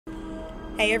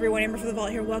Hey everyone, AmberFrmThVault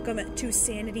here. Welcome to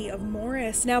Sanity of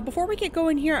Morris. Now, before we get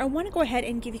going here, I want to go ahead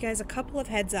and give you guys a couple of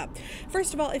heads up.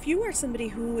 First of all, if you are somebody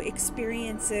who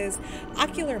experiences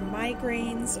ocular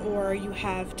migraines, or you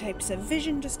have types of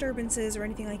vision disturbances or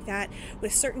anything like that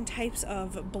with certain types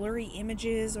of blurry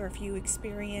images, or if you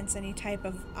experience any type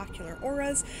of ocular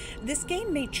auras, this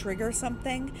game may trigger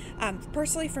something.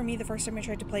 Personally, for me, the first time I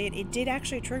tried to play it, it did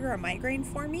actually trigger a migraine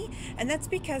for me, and that's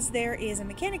because there is a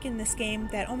mechanic in this game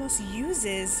that almost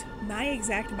uses my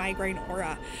exact migraine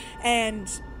aura,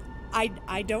 and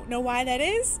I don't know why that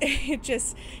is. It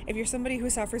just, if you're somebody who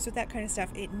suffers with that kind of stuff,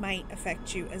 it might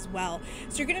affect you as well.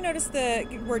 So you're going to notice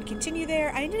the word continue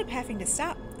there. I ended up having to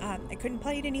stop. I couldn't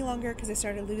play it any longer because I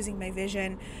started losing my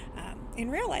vision in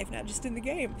real life, not just in the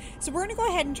game. So we're going to go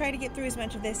ahead and try to get through as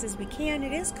much of this as we can.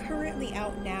 It is currently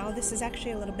out now. This is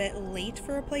actually a little bit late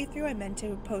for a playthrough. I meant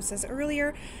to post this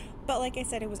earlier, but like I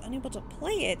said, I was unable to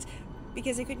play it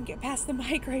because I couldn't get past the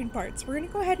migraine parts. We're going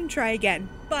to go ahead and try again,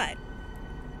 but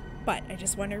I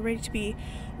just want everybody to be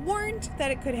warned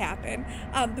that it could happen.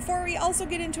 Before we also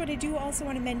get into it, I do also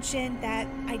want to mention that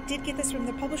I did get this from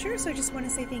the publisher, so I just want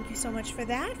to say thank you so much for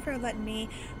that, for letting me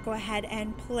go ahead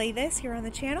and play this here on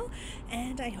the channel,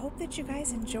 and I hope that you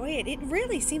guys enjoy it. It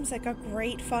really seems like a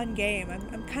great, fun game.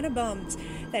 I'm kind of bummed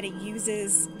that it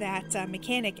uses that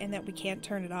mechanic and that we can't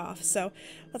turn it off, so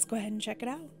let's go ahead and check it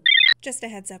out. Just a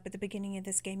heads up, at the beginning of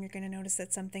this game, you're going to notice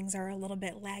that some things are a little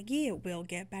bit laggy. It will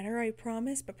get better, I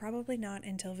promise, but probably not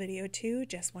until video 2.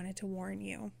 Just wanted to warn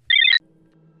you.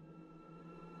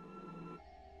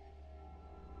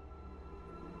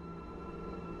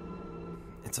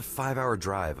 It's a 5-hour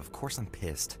drive. Of course I'm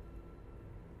pissed.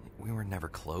 We were never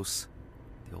close,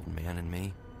 the old man and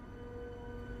me.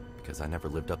 Because I never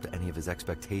lived up to any of his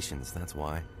expectations, that's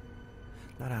why.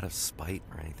 Not out of spite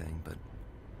or anything, but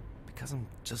because I'm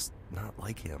just not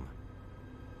like him.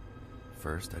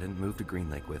 First, I didn't move to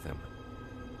Greenlake with him.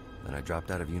 Then I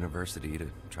dropped out of university to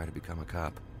try to become a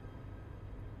cop.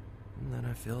 And then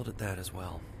I failed at that as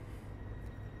well.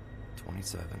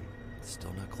 27,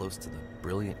 still not close to the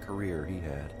brilliant career he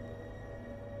had.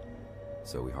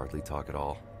 So we hardly talk at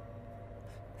all.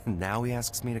 Now he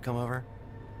asks me to come over,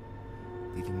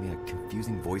 leaving me a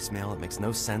confusing voicemail that makes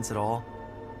no sense at all.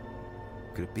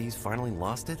 Could it be he's finally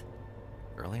lost it?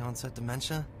 Early onset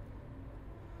dementia?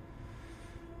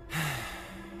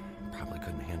 Probably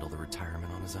couldn't handle the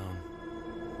retirement on his own.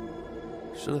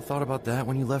 Should have thought about that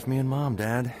when you left me and Mom,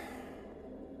 Dad.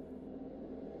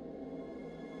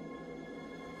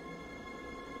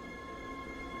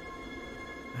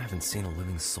 I haven't seen a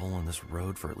living soul on this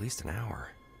road for at least an hour.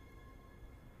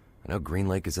 I know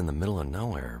Greenlake is in the middle of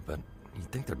nowhere, but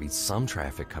you'd think there'd be some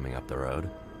traffic coming up the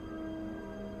road.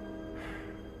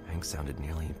 Hank sounded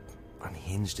nearly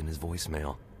unhinged in his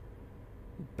voicemail.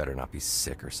 Better not be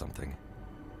sick or something.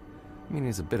 I mean,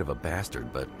 he's a bit of a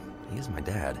bastard, but he is my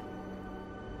dad.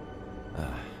 The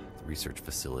research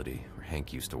facility where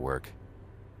Hank used to work.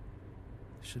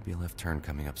 Should be a left turn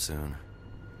coming up soon.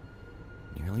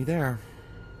 Nearly there.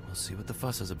 We'll see what the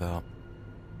fuss is about.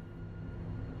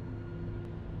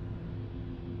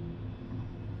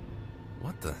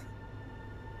 What the?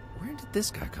 Where did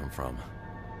this guy come from?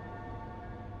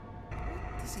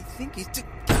 Does he think he's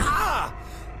Ah!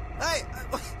 Hey!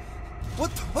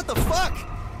 What the fuck?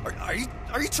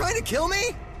 Are you trying to kill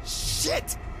me?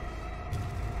 Shit!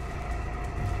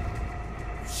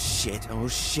 Shit, oh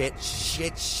shit,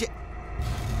 shit.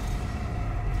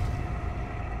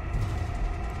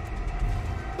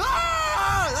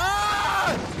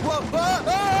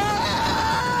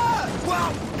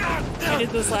 I did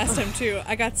this last time too.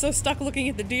 I got so stuck looking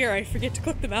at the deer, I forget to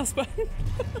click the mouse button.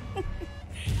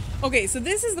 Okay, so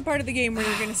this is the part of the game where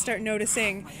you're going to start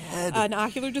noticing an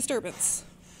ocular disturbance.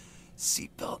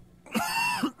 Seatbelt.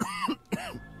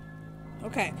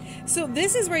 Okay, so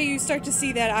this is where you start to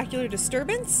see that ocular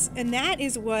disturbance, and that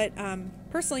is what,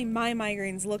 personally, my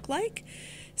migraines look like.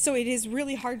 So it is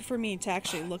really hard for me to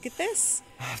actually look at this.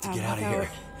 I have to get out of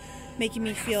here. Making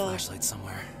me feel flashlight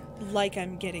somewhere. Like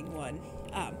I'm getting one,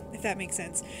 if that makes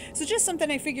sense. So just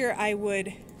something I figure I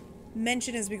would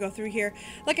mention as we go through here.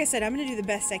 Like I said, I'm going to do the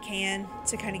best I can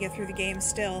to kind of get through the game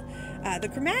still. The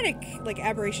chromatic,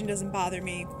 aberration doesn't bother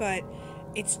me, but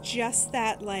it's just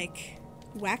that,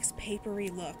 wax papery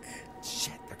look.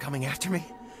 Shit, they're coming after me.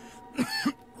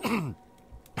 I'd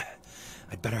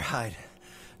better hide.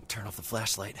 Turn off the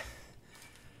flashlight.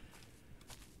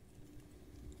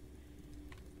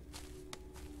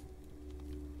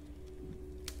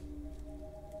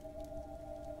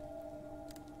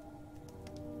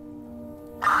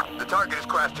 The target has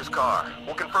crashed his car.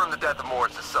 We'll confirm the death of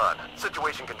Morris's son.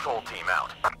 Situation control team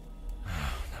out.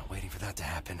 Not waiting for that to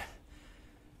happen.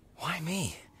 Why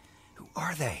me? Who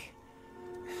are they?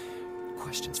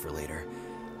 Questions for later.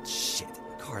 Shit,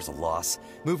 the car's a loss.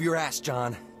 Move your ass,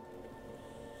 John.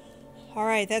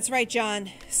 Alright, that's right, John.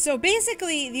 So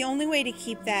basically, the only way to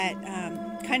keep that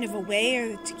kind of away,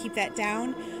 or to keep that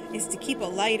down, is to keep a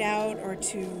light out, or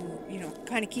to, you know,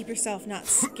 kind of keep yourself not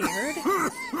scared.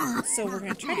 So we're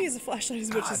going to try to use a flashlight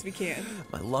as much as we can.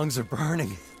 My lungs are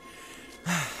burning.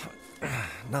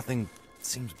 Nothing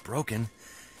seems broken.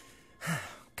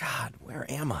 God, where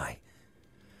am I?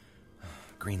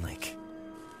 Greenlake.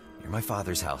 Near my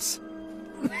father's house.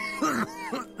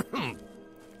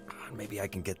 Maybe I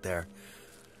can get there.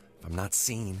 If I'm not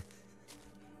seen.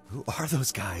 Who are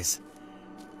those guys?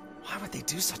 Why would they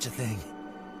do such a thing?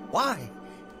 Why?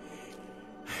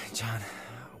 John,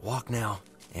 walk now.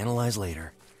 Analyze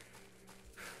later.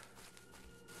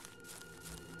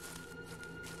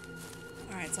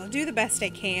 Alright, so I'll do the best I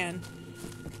can.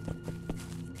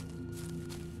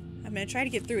 I'm going to try to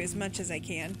get through as much as I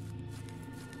can.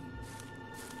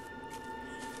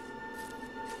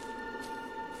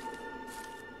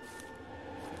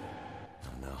 Oh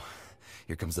no.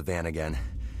 Here comes the van again.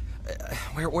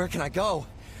 Where can I go?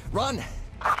 Run!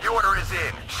 The order is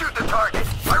in. Shoot the target.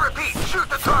 I repeat, shoot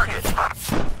the target.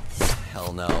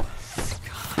 Hell no.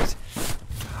 God,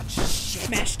 shit.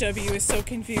 Smash W is so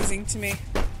confusing to me.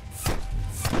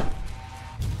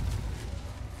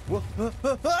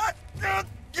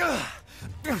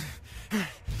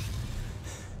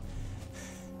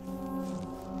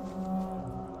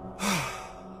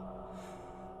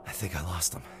 I think I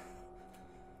lost him.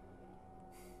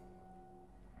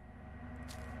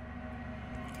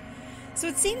 So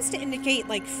it seems to indicate,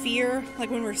 like, fear, like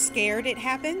when we're scared it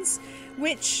happens,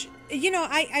 which, you know,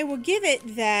 I will give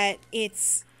it that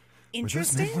it's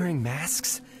interesting. Were those men wearing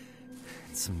masks?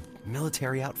 Some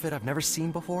military outfit I've never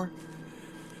seen before?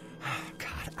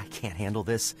 God, I can't handle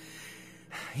this.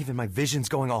 Even my vision's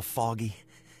going all foggy.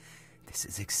 This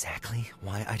is exactly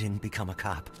why I didn't become a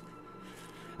cop.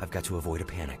 I've got to avoid a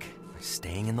panic by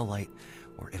staying in the light,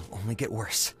 or it'll only get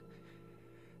worse.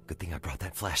 Good thing I brought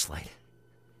that flashlight.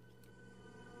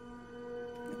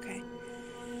 Okay.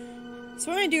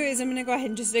 So what I'm going to do is I'm going to go ahead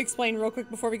and just explain real quick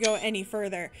before we go any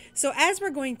further. So as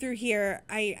we're going through here,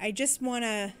 I just want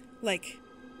to, like,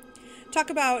 talk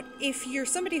about if you're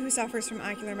somebody who suffers from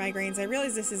ocular migraines. I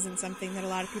realize this isn't something that a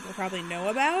lot of people probably know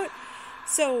about.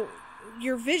 So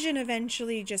your vision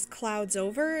eventually just clouds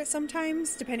over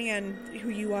sometimes, depending on who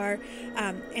you are,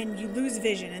 and you lose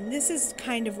vision. And this is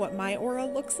kind of what my aura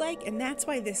looks like, and that's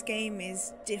why this game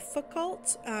is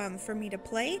difficult for me to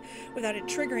play without it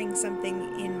triggering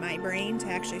something in my brain to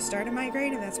actually start a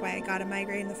migraine, and that's why I got a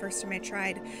migraine the first time I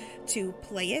tried to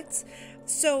play it.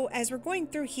 So as we're going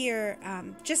through here,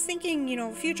 just thinking, you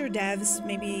know, future devs,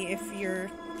 maybe if you're,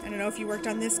 I don't know if you worked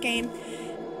on this game,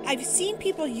 I've seen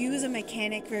people use a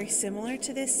mechanic very similar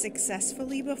to this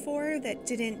successfully before that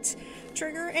didn't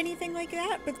trigger anything like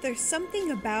that, but there's something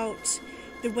about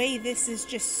the way this is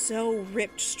just so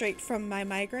ripped straight from my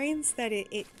migraines that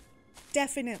it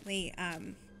definitely,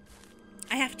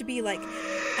 I have to be, like,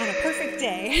 on a perfect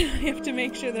day. I have to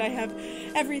make sure that I have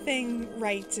everything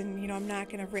right, and, you know, I'm not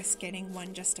going to risk getting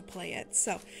one just to play it.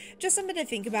 So, just something to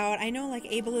think about. I know, like,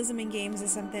 ableism in games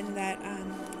is something that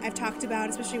I've talked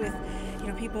about, especially with, you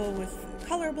know, people with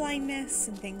color blindness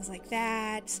and things like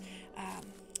that.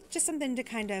 Just something to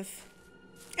kind of,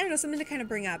 I don't know, something to kind of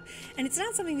bring up. And it's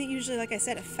not something that usually, like I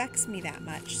said, affects me that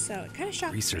much, so it kind of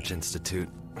shocks me. Research Institute.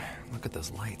 Look at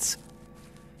those lights.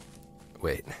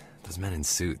 Wait, those men in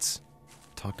suits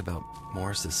talked about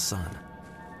Morris's son.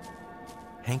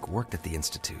 Hank worked at the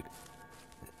Institute.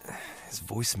 His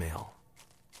voicemail.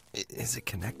 Is it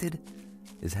connected?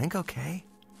 Is Hank okay?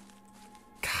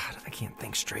 God, I can't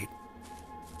think straight.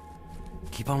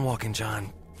 Keep on walking,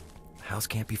 John. House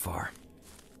can't be far.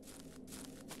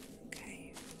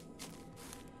 Okay.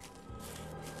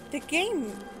 The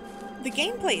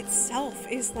gameplay itself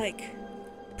is, like,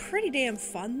 pretty damn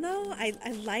fun, though. I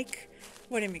like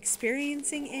what I'm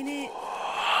experiencing in it.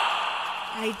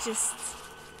 I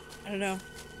don't know.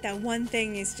 That one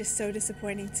thing is just so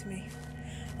disappointing to me.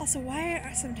 Also,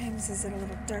 why sometimes is it a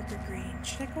little darker green?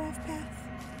 Should I go off path?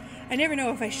 I never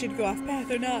know if I should go off path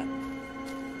or not.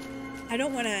 I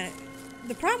don't want to...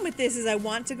 The problem with this is I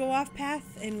want to go off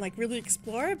path and, like, really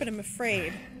explore, but I'm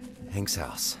afraid. Hank's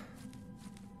house.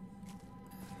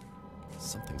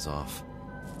 Something's off.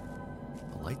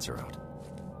 The lights are out.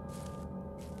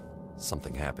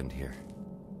 Something happened here.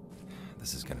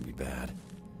 This is gonna be bad.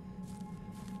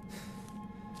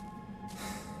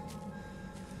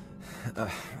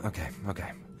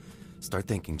 Okay. Start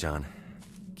thinking, John.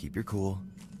 Keep your cool.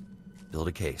 Build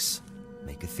a case.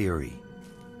 Make a theory.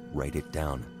 Write it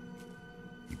down.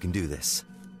 You can do this.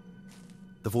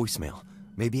 The voicemail.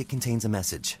 Maybe it contains a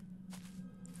message.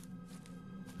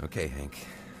 Okay, Hank.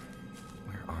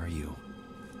 Where are you?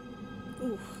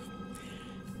 Ooh.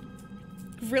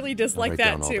 Really dislike that,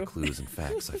 I'll write down too. all the clues and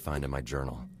facts I find in my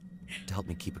journal to help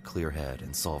me keep a clear head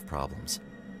and solve problems.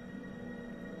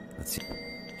 Let's see.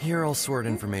 Here I'll sort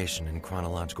information in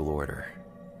chronological order.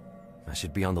 I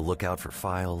should be on the lookout for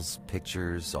files,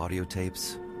 pictures, audio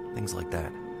tapes, things like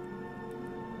that.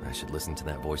 I should listen to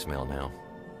that voicemail now.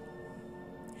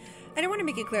 And I want to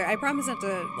make it clear, I promise not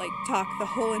to talk the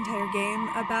whole entire game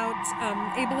about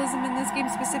ableism in this game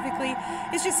specifically.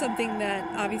 It's just something that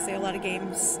obviously a lot of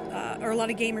games, or a lot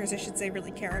of gamers I should say,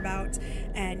 really care about.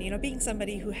 And, being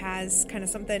somebody who has kind of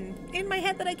something in my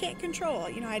head that I can't control,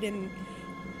 I didn't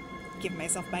give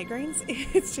myself migraines.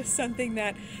 It's just something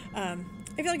that I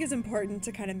feel like is important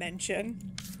to kind of mention.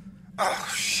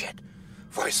 Oh, shit.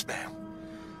 Voicemail.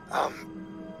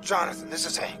 Jonathan, this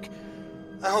is Hank.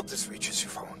 I hope this reaches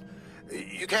your phone.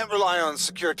 You can't rely on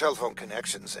secure telephone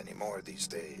connections anymore these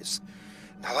days.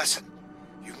 Now listen,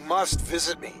 you must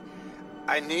visit me.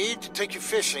 I need to take you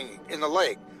fishing in the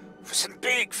lake for some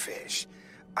big fish.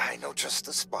 I know just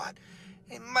the spot.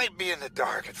 It might be in the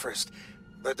dark at first,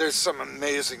 but there's some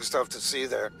amazing stuff to see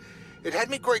there. It had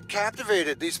me quite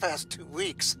captivated these past 2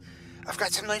 weeks. I've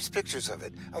got some nice pictures of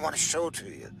it I want to show to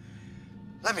you.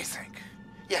 Let me think.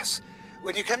 Yes,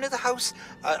 when you come to the house,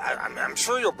 I'm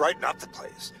sure you'll brighten up the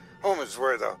place. Home is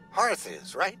where the hearth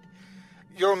is, right?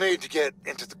 You'll need to get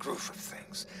into the groove of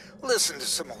things. Listen to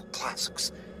some old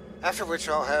classics. After which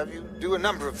I'll have you do a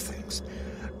number of things.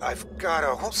 I've got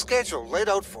a whole schedule laid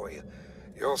out for you.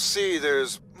 You'll see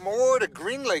there's more to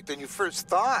Greenlake than you first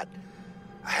thought.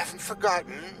 I haven't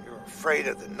forgotten you're afraid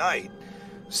of the night.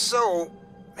 So,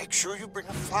 make sure you bring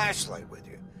a flashlight with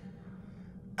you.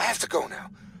 I have to go now.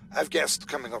 I've guests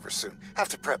coming over soon. Have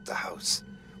to prep the house.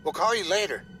 We'll call you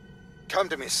later. Come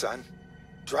to me, son.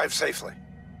 Drive safely.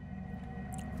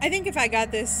 I think if I got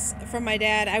this from my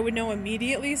dad, I would know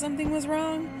immediately something was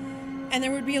wrong. And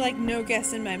there would be no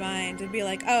guess in my mind. It'd be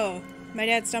like, oh, my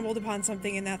dad stumbled upon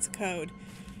something and that's a code.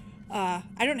 I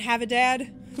don't have a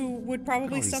dad who would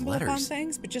probably stumble upon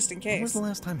things, but just in case. When was the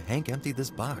last time Hank emptied this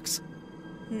box?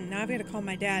 Now I've got to call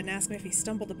my dad and ask him if he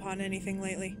stumbled upon anything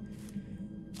lately.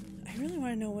 I really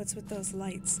want to know what's with those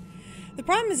lights. The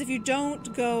problem is if you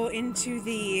don't go into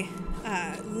the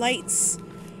lights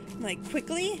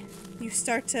quickly, you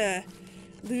start to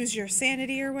lose your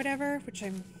sanity or whatever, which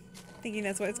I'm thinking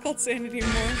that's why it's called Sanity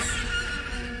of Morris.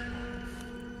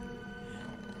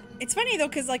 It's funny though,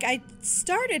 because I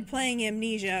started playing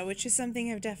Amnesia, which is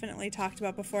something I've definitely talked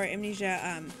about before.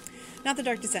 Amnesia, not the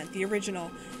Dark Descent, the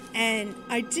original, and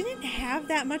I didn't have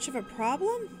that much of a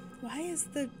problem. Why is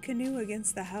the canoe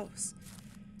against the house?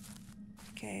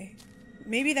 Okay.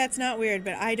 Maybe that's not weird,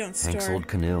 but I don't Hank's store old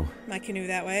canoe. my canoe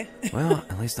that way. Well,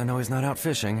 at least I know he's not out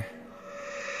fishing.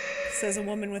 Says a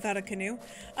woman without a canoe.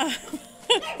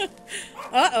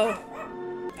 Uh-oh.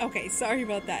 Okay, sorry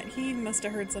about that. He must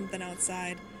have heard something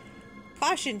outside.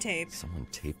 Caution tape. Someone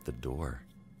taped the door.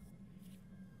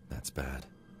 That's bad.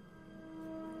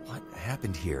 What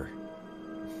happened here?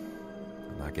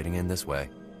 I'm not getting in this way.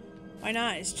 Why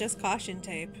not? It's just caution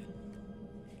tape.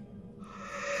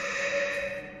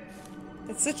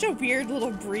 It's such a weird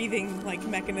little breathing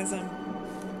mechanism.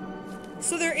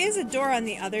 So there is a door on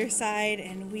the other side,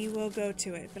 and we will go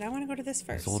to it. But I want to go to this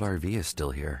first. His old RV is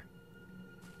still here.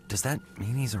 Does that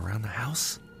mean he's around the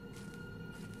house?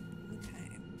 Okay.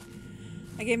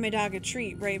 I gave my dog a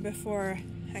treat right before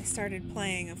I started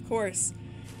playing. Of course,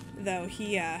 though,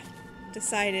 he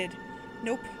decided,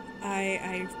 nope,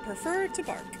 I prefer to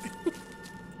bark.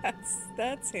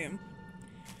 That's him.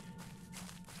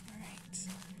 All right.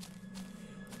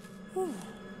 Whew.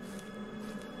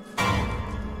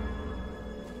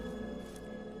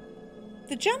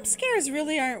 The jump scares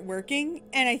really aren't working,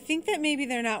 and I think that maybe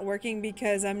they're not working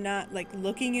because I'm not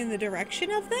looking in the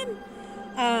direction of them.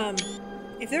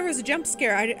 If there was a jump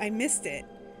scare, I missed it.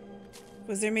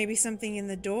 Was there maybe something in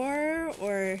the door,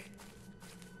 or...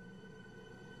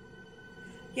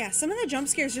 Yeah, some of the jump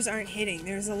scares just aren't hitting.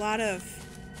 There's a lot of,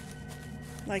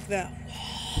 the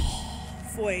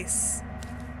voice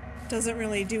doesn't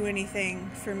really do anything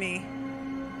for me.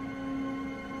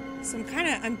 So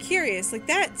I'm curious.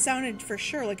 That sounded for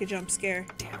sure like a jump scare.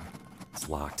 Damn, it's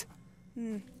locked.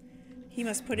 He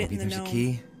must put Maybe it in the there's gnome. a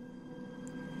key?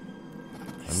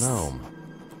 A gnome.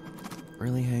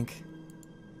 Really, Hank?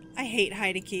 I hate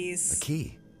hide-a-keys. A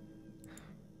key.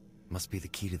 Must be the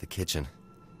key to the kitchen.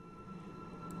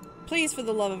 Please, for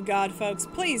the love of God, folks,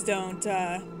 please don't,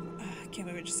 I can't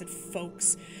believe I just said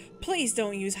folks. Please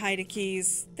don't use hide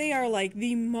keys. They are like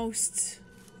the most,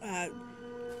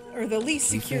 or the least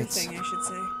secure thing, I should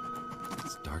say.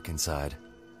 It's dark inside.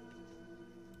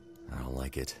 I don't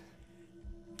like it.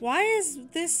 Why is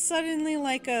this suddenly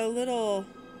like a little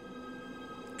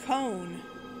cone?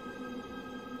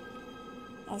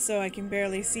 Also, I can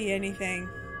barely see anything.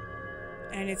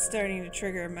 And it's starting to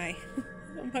trigger my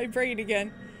my brain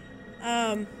again.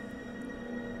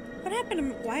 What happened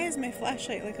to why is my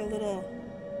flashlight like a little...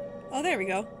 Oh, there we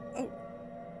go. Oh.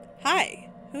 Hi.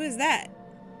 Who is that?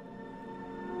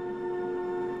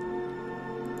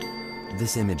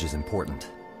 This image is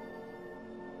important.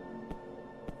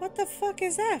 What the fuck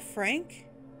is that, Frank?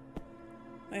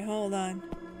 Wait, hold on.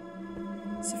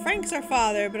 So Frank's our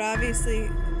father, but obviously...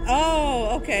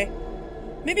 Oh, okay.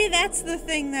 Maybe that's the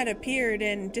thing that appeared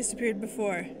and disappeared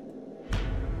before.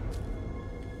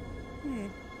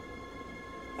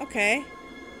 Okay.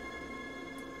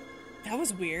 That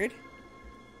was weird.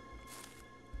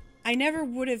 I never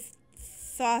would have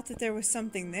thought that there was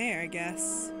something there, I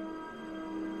guess.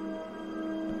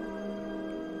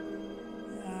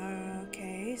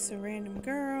 Okay, so random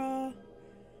girl.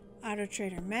 Auto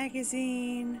Trader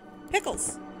magazine.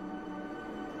 Pickles!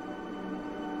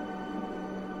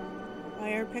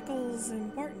 Why are pickles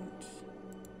important?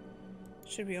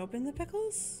 Should we open the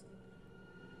pickles?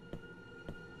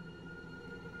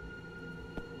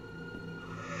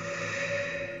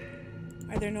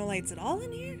 Are there no lights at all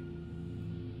in here?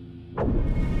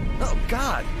 Oh,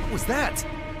 God! What was that?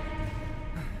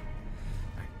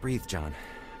 Breathe, John.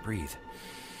 Breathe.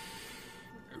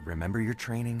 Remember your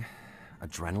training?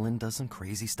 Adrenaline does some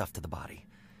crazy stuff to the body.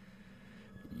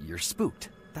 You're spooked,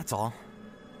 that's all.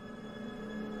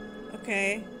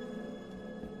 Okay.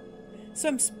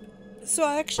 So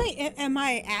actually, am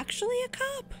I actually a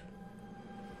cop?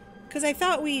 Because I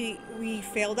thought we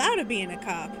failed out of being a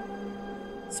cop.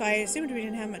 So I assumed we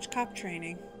didn't have much cop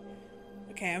training.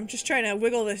 Okay, I'm just trying to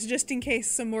wiggle this just in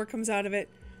case some more comes out of it.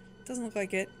 Doesn't look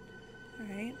like it.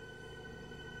 Alright.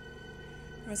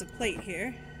 There was a plate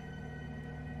here.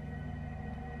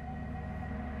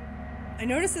 I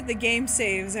noticed that the game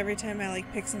saves every time I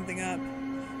like pick something up.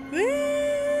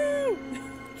 Woo!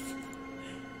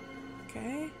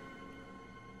 Okay.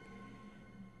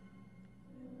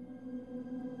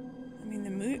 I mean the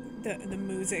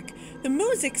music. The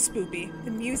music's spoopy.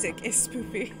 The music is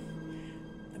spoopy.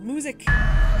 The music.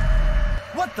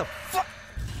 What the fuck?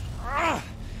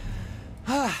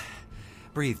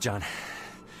 Breathe, John.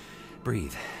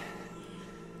 Breathe.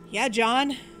 Yeah,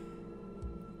 John.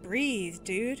 Breathe,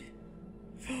 dude.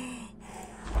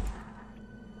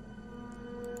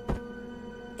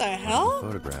 The hell? A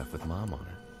photograph with Mom on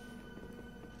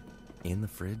it. In the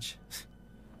fridge?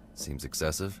 Seems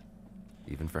excessive,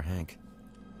 even for Hank.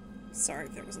 Sorry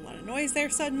if there was a lot of noise there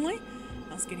suddenly.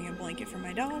 I was getting a blanket for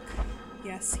my dog.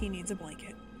 Yes, he needs a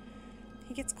blanket.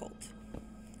 He gets cold.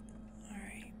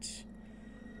 Alright.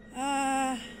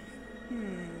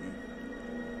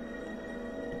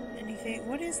 Anything?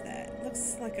 What is that?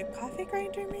 Looks like a coffee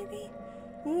grinder, maybe?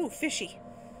 Ooh, fishy.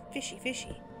 Fishy,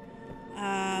 fishy.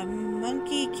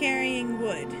 Monkey carrying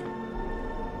wood.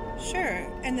 Sure,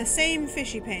 and the same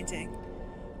fishy painting.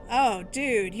 Oh,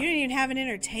 dude, you didn't even have an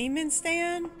entertainment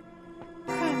stand?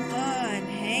 Come on,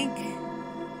 Hank.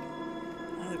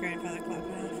 Oh, the grandfather clock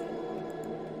went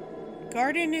off.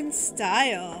 Garden in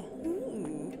style.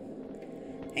 Ooh.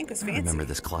 Hank was fancy. I remember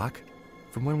this clock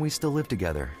from when we still lived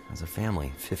together as a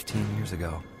family 15 years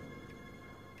ago.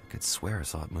 I could swear I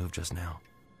saw it move just now.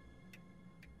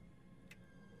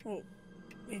 Well,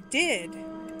 it did,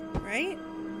 right?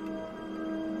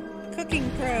 Cooking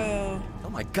Pro. Oh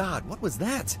my God, what was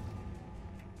that?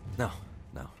 No,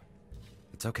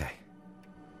 it's okay.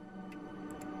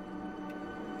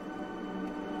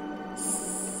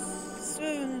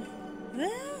 So,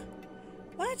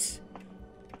 what?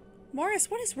 Morris,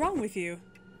 what is wrong with you?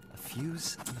 A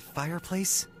fuse in the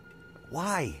fireplace?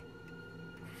 Why?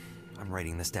 I'm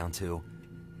writing this down too.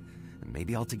 And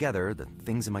maybe altogether, the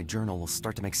things in my journal will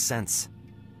start to make sense.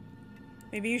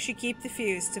 Maybe you should keep the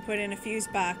fuse to put in a fuse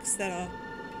box that'll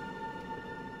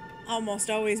almost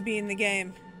always be in the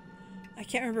game. I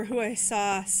can't remember who I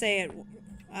saw say it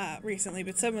recently,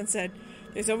 but someone said,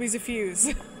 there's always a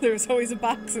fuse. There's always a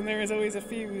box and there is always a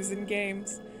fuse in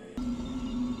games.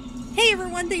 Hey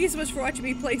everyone, thank you so much for watching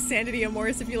me play Sanity of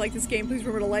Morris. If you like this game, please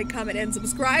remember to like, comment, and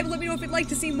subscribe. Let me know if you'd like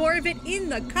to see more of it in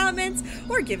the comments,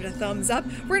 or give it a thumbs up.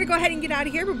 We're going to go ahead and get out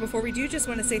of here, but before we do, just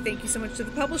want to say thank you so much to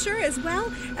the publisher, as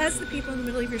well as the people in the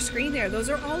middle of your screen there. Those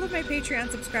are all of my Patreon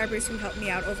subscribers who help me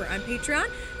out over on Patreon.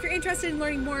 If you're interested in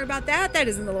learning more about that, that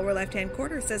is in the lower left-hand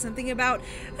corner. It says something about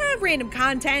random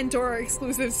content or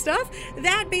exclusive stuff.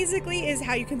 That basically is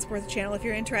how you can support the channel if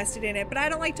you're interested in it, but I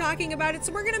don't like talking about it,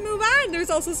 so we're going to move on. There's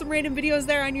also some random videos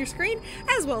there on your screen,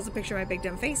 as well as a picture of my big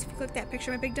dumb face. If you click that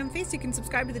picture of my big dumb face, you can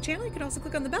subscribe to the channel. You can also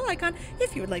click on the bell icon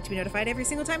if you would like to be notified every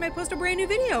single time I post a brand new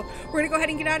video. We're going to go ahead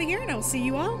and get out of here, and I will see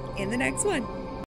you all in the next one.